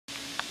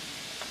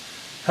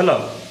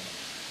Hello.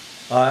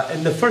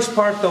 In the first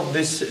part of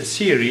this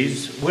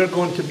series, we're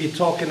going to be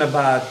talking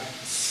about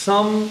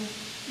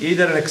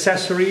either an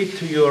accessory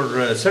to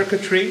your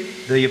circuitry,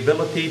 the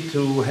ability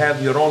to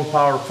have your own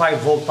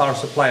 5-volt power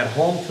supply at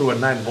home through a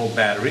 9-volt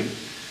battery.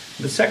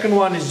 The second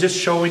one is just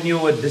showing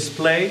you a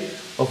display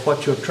of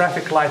what your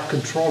traffic light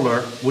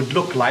controller would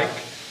look like.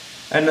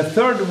 And the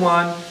third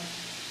one,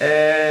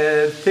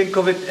 think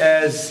of it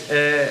as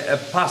a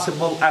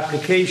possible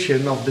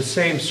application of the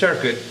same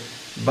circuit,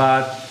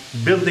 but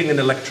building an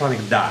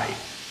electronic die.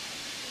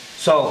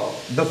 So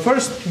the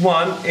first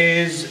one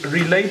is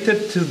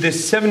related to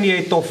this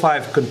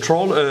 7805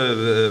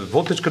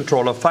 voltage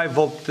controller,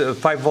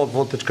 5-volt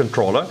voltage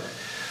controller.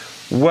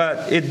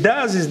 What it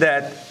does is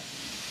that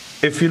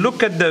if you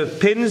look at the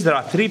pins, there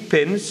are 3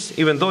 pins,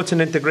 even though it's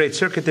an integrated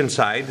circuit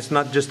inside. It's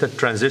not just a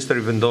transistor,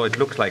 even though it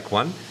looks like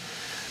one.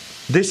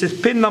 This is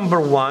pin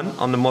number 1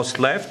 on the most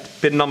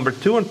left, pin number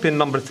 2, and pin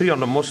number 3 on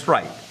the most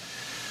right.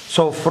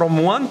 So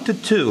from 1 to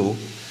 2,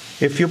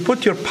 if you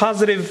put your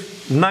positive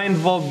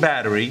 9-volt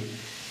battery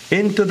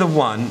into the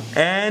 1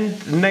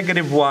 and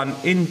negative 1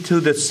 into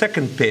the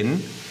second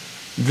pin,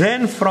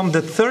 then from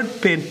the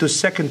third pin to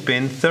second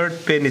pin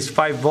is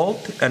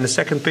 5-volt, and the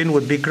second pin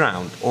would be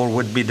ground, or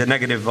would be the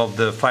negative of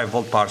the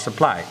 5-volt power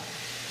supply.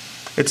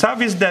 It's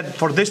obvious that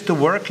for this to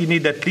work, you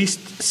need at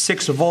least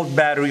 6-volt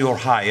battery or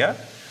higher.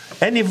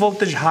 Any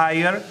voltage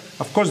higher,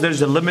 of course,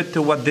 there's a limit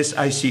to what this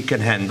IC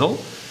can handle.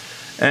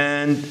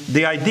 And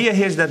the idea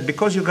here is that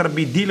because you're going to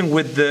be dealing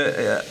with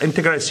the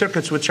integrated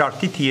circuits which are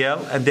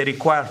TTL and they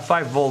require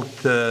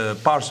 5-volt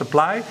power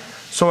supply,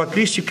 so at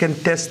least you can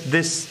test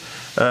this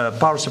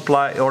power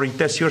supply, or you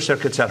test your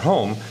circuits at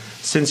home,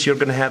 since you're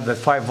going to have the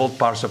 5-volt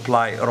power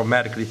supply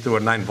automatically through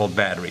a 9-volt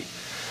battery.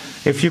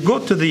 If you go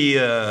to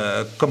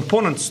the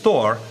component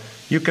store,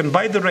 you can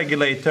buy the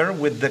regulator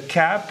with the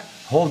cap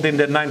holding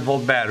the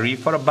 9-volt battery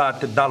for about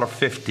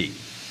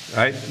 $1.50.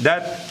 Right?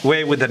 That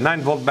way, with the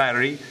 9-volt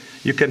battery,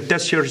 you can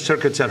test your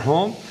circuits at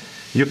home.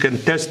 You can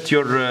test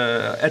your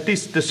at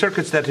least the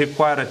circuits that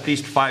require at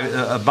least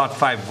about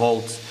 5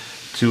 volts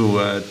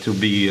to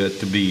be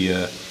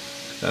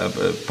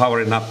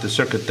powering up the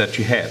circuit that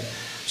you have.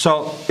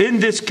 So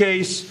in this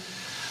case,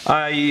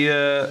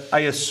 I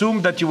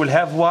assume that you will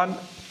have one,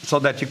 so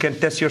that you can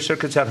test your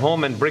circuits at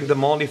home and bring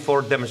them only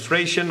for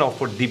demonstration or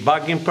for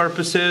debugging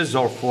purposes,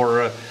 or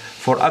for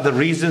other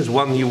reasons.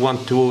 One, you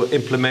want to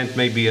implement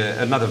maybe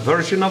another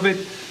version of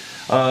it.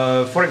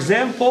 For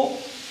example,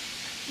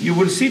 you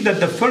will see that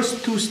the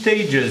first 2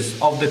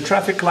 stages of the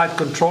traffic light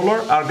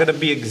controller are going to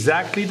be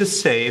exactly the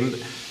same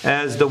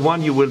as the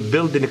one you will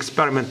build in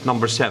experiment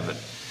number 7.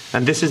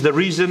 And this is the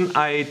reason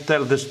I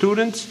tell the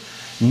students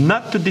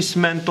not to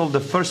dismantle the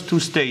first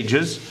 2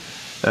 stages,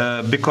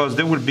 because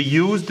they will be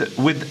used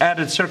with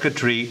added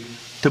circuitry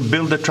to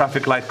build the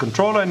traffic light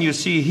controller. And you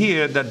see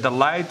here that the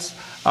lights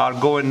are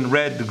going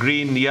red,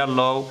 green,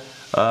 yellow,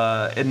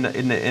 in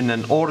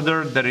an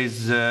order that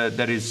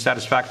is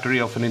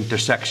satisfactory of an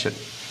intersection,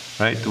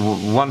 right?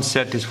 One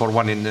set is for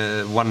one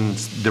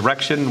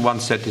direction, one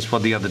set is for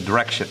the other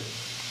direction.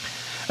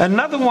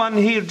 Another one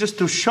here, just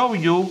to show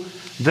you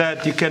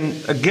that you can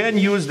again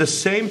use the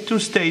same 2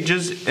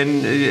 stages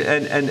and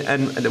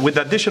with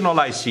additional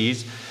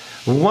ICs.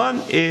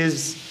 One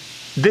is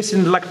this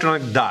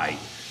electronic die.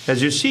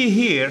 As you see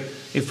here,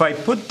 if I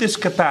put this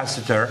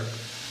capacitor,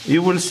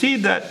 you will see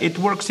that it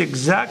works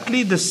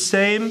exactly the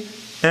same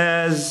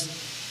as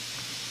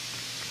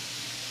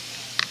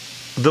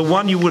the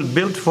one you will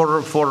build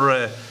for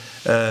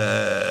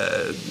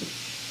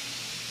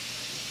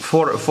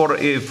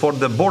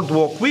the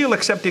Boardwalk wheel,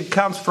 except it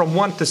counts from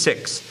 1 to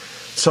 6.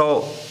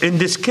 So in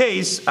this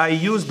case, I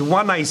used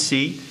one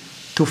IC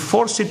to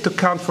force it to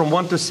count from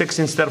 1 to 6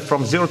 instead of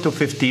from 0 to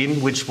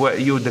 15, which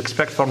you would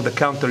expect from the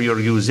counter you're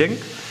using.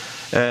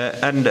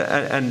 And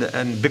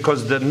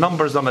because the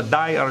numbers on the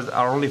die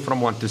are only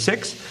from 1 to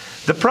 6.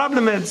 The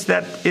problem is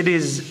that it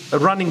is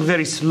running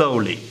very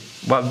slowly.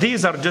 Well,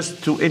 these are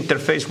just to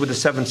interface with the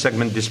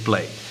 7-segment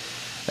display.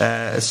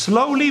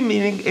 Slowly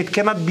meaning it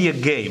cannot be a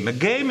game. A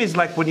game is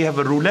like when you have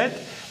a roulette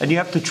and you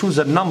have to choose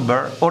a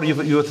number, or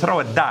you throw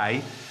a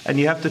die and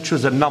you have to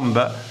choose a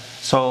number.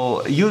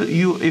 So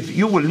if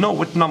you will know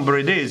what number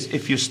it is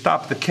if you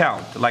stop the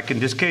count. Like in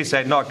this case,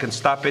 I know I can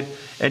stop it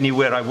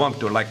anywhere I want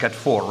to, like at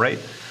 4, right?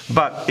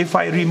 But if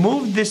I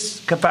remove this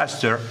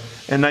capacitor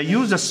and I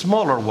use a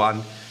smaller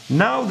one,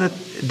 now the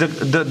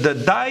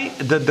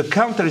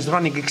counter is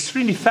running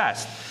extremely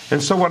fast.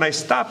 And so when I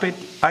stop it,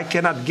 I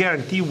cannot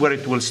guarantee where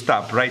it will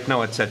stop. Right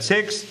now it's at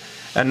 6,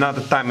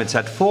 another time it's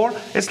at 4.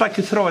 It's like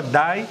you throw a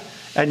die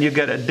and you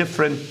get a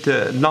different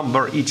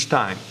number each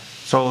time.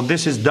 So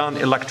this is done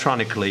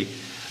electronically.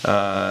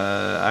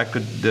 I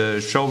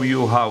could show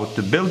you how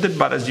to build it,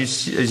 but as you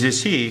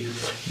see,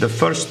 the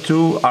first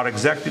 2 are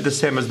exactly the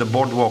same as the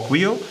Boardwalk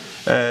wheel.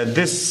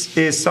 This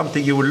is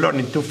something you will learn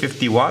in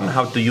 251,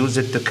 how to use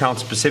it to count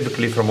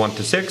specifically from 1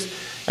 to 6.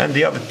 And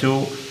the other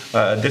 2,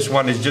 this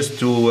one is just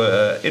to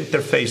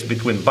interface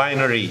between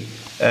binary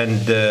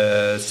and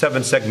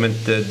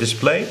 7-segment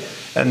display.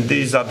 And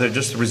these are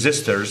just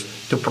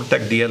resistors to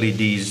protect the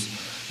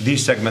LEDs.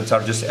 These segments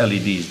are just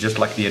LEDs, just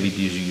like the LEDs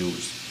you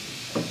use.